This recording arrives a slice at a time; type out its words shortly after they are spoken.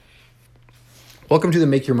Welcome to the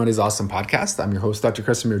Make Your Mondays Awesome podcast. I'm your host, Dr.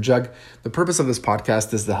 Kresimir Jug. The purpose of this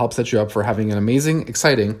podcast is to help set you up for having an amazing,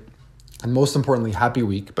 exciting, and most importantly, happy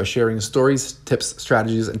week by sharing stories, tips,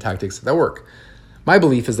 strategies, and tactics that work. My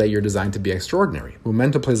belief is that you're designed to be extraordinary.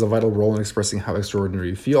 Momentum plays a vital role in expressing how extraordinary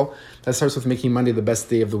you feel. That starts with making Monday the best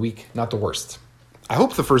day of the week, not the worst. I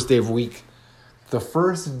hope the first day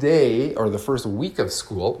or the first week of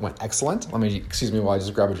school went excellent. Excuse me while I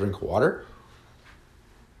just grab a drink of water.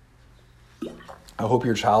 I hope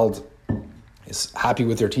your child is happy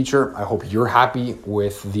with their teacher. I hope you're happy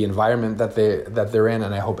with the environment that they're in,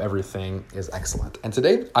 and I hope everything is excellent. And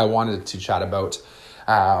today I wanted to chat about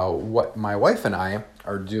what my wife and I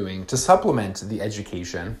are doing to supplement the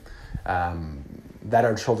education that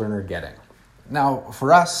our children are getting. Now,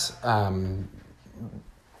 for us, I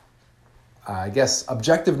guess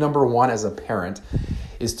objective number one as a parent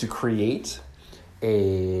is to create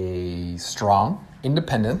a strong,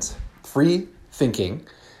 independent, free-thinking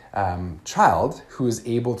child who is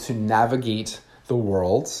able to navigate the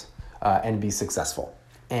world and be successful.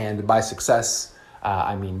 And by success,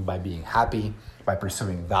 I mean by being happy, by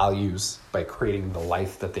pursuing values, by creating the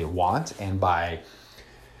life that they want, and by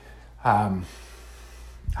having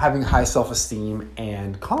high self-esteem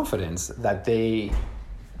and confidence that they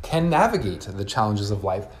can navigate the challenges of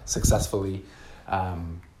life successfully,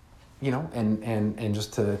 and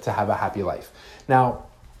just to have a happy life. Now,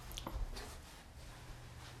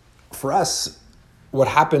 for us, what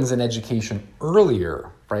happens in education earlier,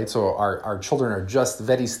 right? So our children are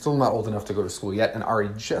Vedi's still not old enough to go to school yet, and Ari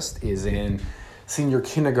just is in senior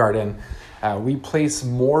kindergarten. We place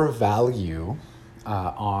more value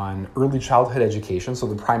on early childhood education, so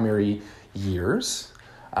the primary years,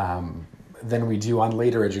 than we do on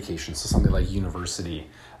later education, so something like university,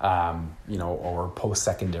 or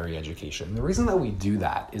post-secondary education. The reason that we do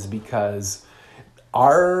that is because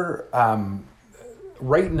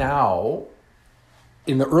right now,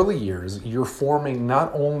 in the early years, you're forming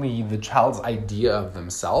not only the child's idea of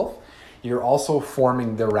themselves, you're also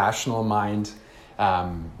forming their rational mind,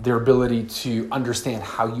 their ability to understand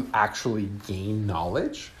how you actually gain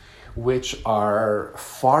knowledge, which are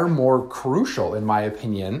far more crucial, in my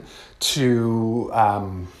opinion, to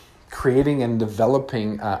creating and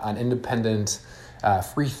developing an independent,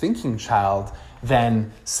 free-thinking child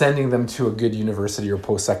than sending them to a good university or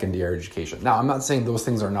post-secondary education. Now, I'm not saying those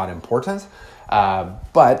things are not important,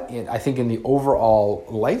 but I think in the overall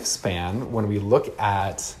lifespan, when we look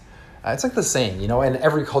at, it's like the saying, and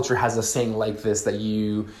every culture has a saying like this, that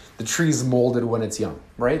the tree's molded when it's young,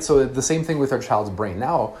 right? So the same thing with our child's brain.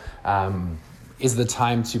 Now is the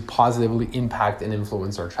time to positively impact and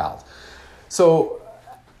influence our child. So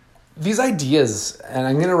these ideas, and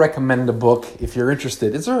I'm going to recommend a book if you're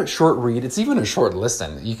interested. It's a short read. It's even a short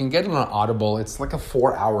listen. You can get it on Audible. It's like a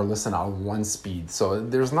 4-hour listen on one speed. So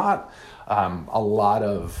there's not a lot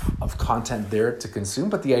of content there to consume,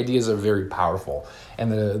 but the ideas are very powerful. And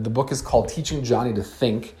the book is called Teaching Johnny to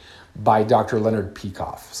Think by Dr. Leonard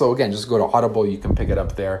Peikoff. So again, just go to Audible. You can pick it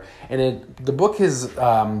up there. And the book is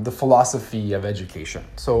the philosophy of education.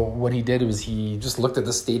 So what he did was he just looked at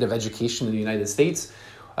the state of education in the United States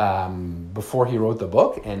before he wrote the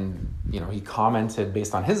book, and he commented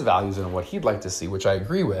based on his values and what he'd like to see, which I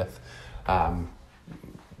agree with. And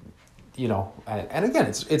again,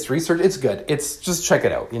 it's research. It's good. It's just check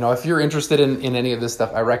it out. If you're interested in any of this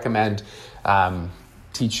stuff, I recommend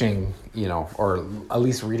teaching, or at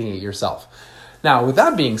least reading it yourself. Now, with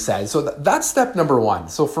that being said, so that's step number one.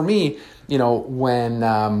 So for me,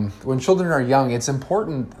 when children are young, it's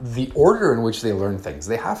important the order in which they learn things.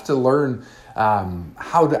 They have to learn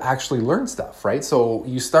how to actually learn stuff, right? So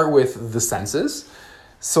you start with the senses.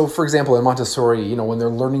 So for example, in Montessori, when they're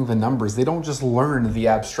learning the numbers, they don't just learn the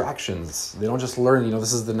abstractions. They don't just learn,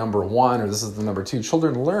 this is the number 1 or this is the number 2.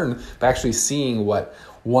 Children learn by actually seeing what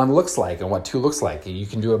 1 looks like and what 2 looks like. You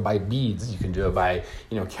can do it by beads. You can do it by,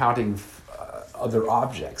 counting other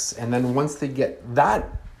objects. And then once they get that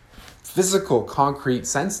physical, concrete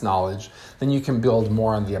sense knowledge, then you can build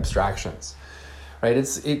more on the abstractions. Right?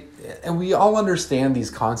 And we all understand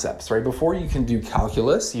these concepts, right? Before you can do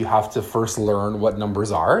calculus, you have to first learn what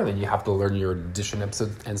numbers are, then you have to learn your addition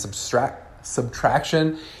and subtraction,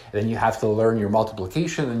 and then you have to learn your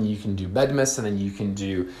multiplication, and you can do BEDMAS, and then you can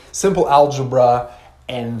do simple algebra,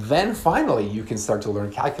 and then finally you can start to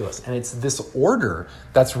learn calculus. And it's this order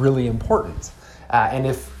that's really important. And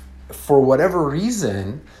if for whatever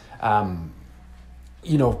reason,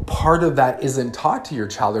 part of that isn't taught to your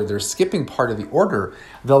child, or they're skipping part of the order,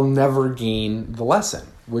 they'll never gain the lesson,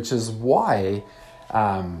 which is why,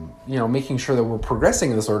 making sure that we're progressing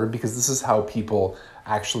in this order, because this is how people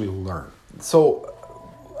actually learn. So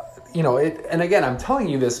and again, I'm telling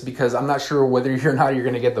you this because I'm not sure whether you're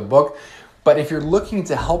going to get the book, but if you're looking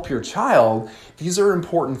to help your child, these are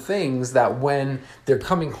important things that when they're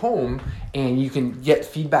coming home and you can get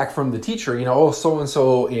feedback from the teacher,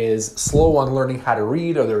 so-and-so is slow on learning how to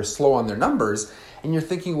read, or they're slow on their numbers. And you're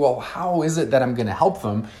thinking, well, how is it that I'm going to help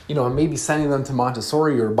them? And maybe sending them to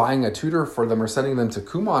Montessori or buying a tutor for them or sending them to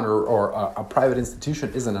Kumon or a private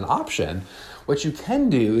institution isn't an option. What you can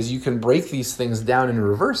do is you can break these things down in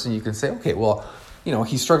reverse, and you can say, okay, well,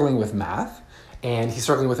 he's struggling with math and he's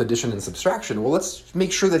struggling with addition and subtraction. Well, let's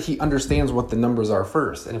make sure that he understands what the numbers are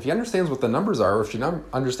first. And if he understands what the numbers are, or if she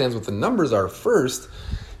understands what the numbers are first,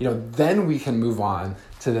 then we can move on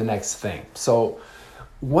to the next thing. So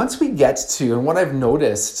once we get to, and what I've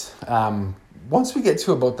noticed, once we get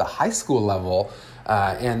to about the high school level,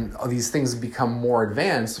 and these things become more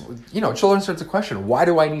advanced, children start to question, why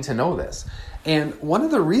do I need to know this? And one of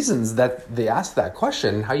the reasons that they ask that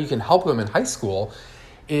question, how you can help them in high school,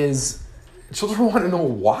 is children want to know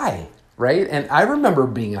why, right? And I remember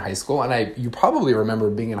being in high school, and you probably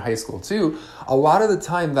remember being in high school too. A lot of the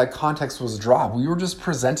time that context was dropped. We were just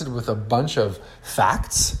presented with a bunch of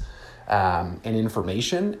facts and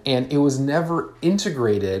information, and it was never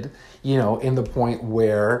integrated, in the point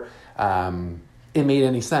where it made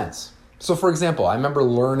any sense. So for example, I remember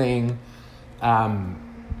learning,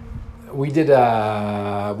 we did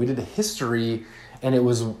a history, and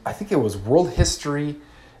I think it was world history.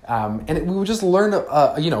 We would just learn,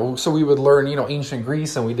 so we would learn, ancient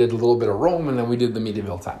Greece, and we did a little bit of Rome, and then we did the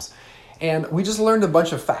medieval times. And we just learned a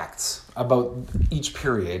bunch of facts about each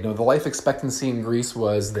period. The life expectancy in Greece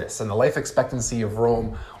was this, and the life expectancy of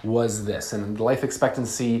Rome was this, and the life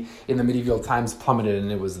expectancy in the medieval times plummeted,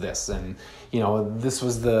 and it was this. And, this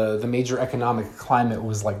was the major economic climate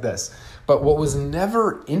was like this. But what was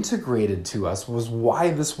never integrated to us was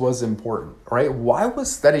why this was important, right? Why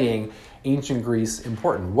was studying ancient Greece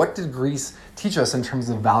important? What did Greece teach us in terms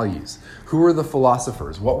of values? Who were the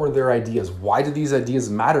philosophers? What were their ideas? Why did these ideas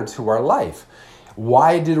matter to our life?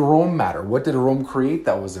 Why did Rome matter? What did Rome create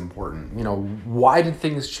that was important? Why did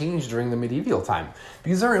things change during the medieval time?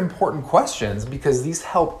 These are important questions because these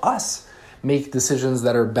help us make decisions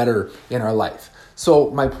that are better in our life. So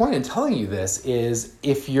my point in telling you this is,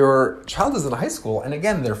 if your child is in high school and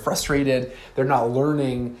again, they're frustrated, they're not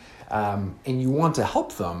learning, and you want to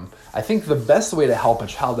help them, I think the best way to help a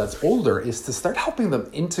child that's older is to start helping them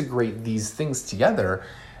integrate these things together,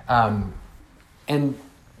 and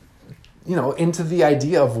into the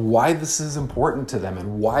idea of why this is important to them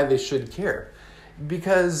and why they should care.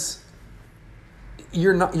 Because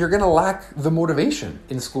you're going to lack the motivation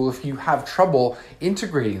in school if you have trouble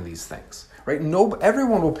integrating these things, right?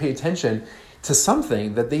 Everyone will pay attention to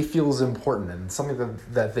something that they feel is important and something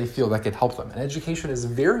that they feel that can help them. And education is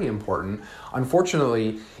very important.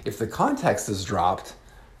 Unfortunately, if the context is dropped,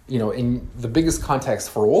 in the biggest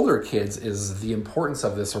context for older kids is the importance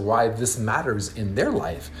of this or why this matters in their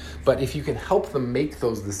life. But if you can help them make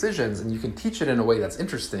those decisions and you can teach it in a way that's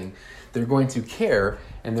interesting, they're going to care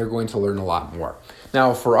and they're going to learn a lot more.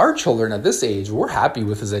 Now, for our children at this age, we're happy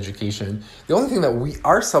with his education. The only thing that we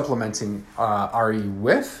are supplementing Ari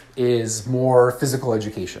with is more physical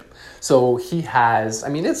education. So he has,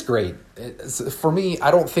 it's great. For me,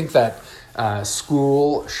 I don't think that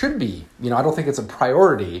school should be, I don't think it's a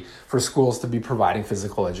priority for schools to be providing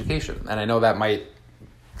physical education. And I know that might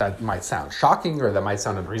sound shocking or that might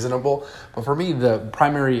sound unreasonable, but for me, the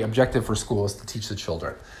primary objective for school is to teach the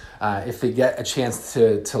children. If they get a chance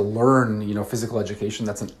to learn, physical education,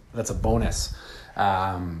 that's a bonus.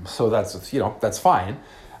 So that's fine.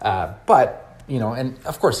 But, and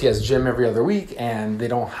of course he has gym every other week, and they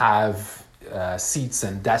don't have seats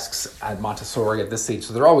and desks at Montessori at this stage,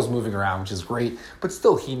 so they're always moving around, which is great. But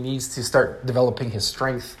still, he needs to start developing his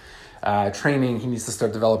strength training. He needs to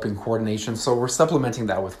start developing coordination. So we're supplementing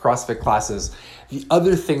that with CrossFit classes. The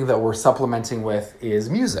other thing that we're supplementing with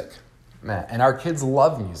is music. And our kids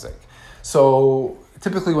love music. So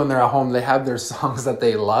typically when they're at home, they have their songs that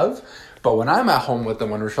they love. But when I'm at home with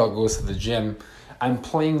them, when Rochelle goes to the gym, I'm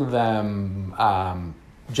playing them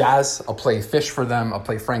jazz. I'll play Fish for them. I'll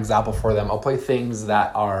play Frank Zappa for them. I'll play things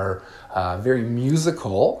that are very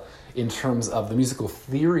musical in terms of the musical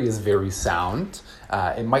theory is very sound.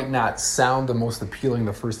 It might not sound the most appealing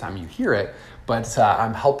the first time you hear it, but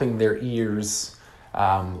I'm helping their ears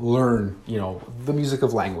learn, the music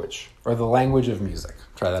of language or the language of music.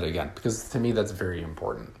 Try that again, because to me, that's very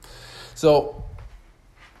important. So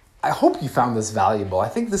I hope you found this valuable. I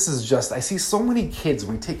think this is I see so many kids,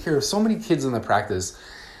 we take care of so many kids in the practice,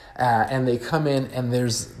 and they come in and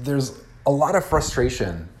there's a lot of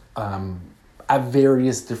frustration at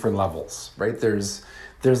various different levels, right? There's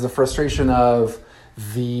There's the frustration of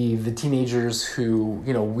the teenagers who,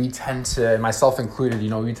 we tend to, myself included,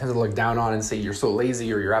 we tend to look down on and say you're so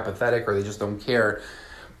lazy or you're apathetic or they just don't care.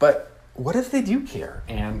 But what if they do care?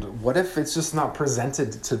 And what if it's just not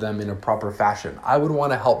presented to them in a proper fashion? I would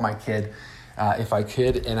want to help my kid if I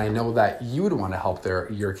could, and I know that you would want to help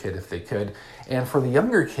your kid if they could. And for the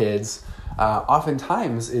younger kids,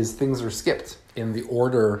 oftentimes is things are skipped in the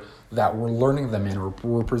order that we're learning them in or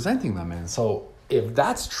we're presenting them in. So if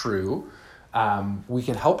that's true, we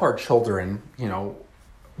can help our children,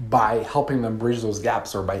 by helping them bridge those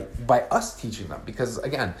gaps or by us teaching them. Because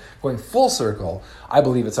again, going full circle, I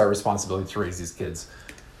believe it's our responsibility to raise these kids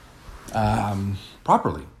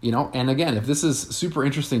properly, And again, if this is super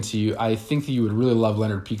interesting to you, I think that you would really love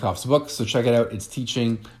Leonard Peikoff's book. So check it out. It's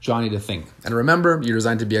Teaching Johnny to Think. And remember, you're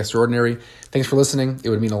designed to be extraordinary. Thanks for listening. It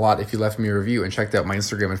would mean a lot if you left me a review and checked out my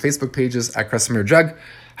Instagram and Facebook pages at Kresimir Jug.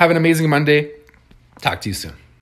 Have an amazing Monday. Talk to you soon.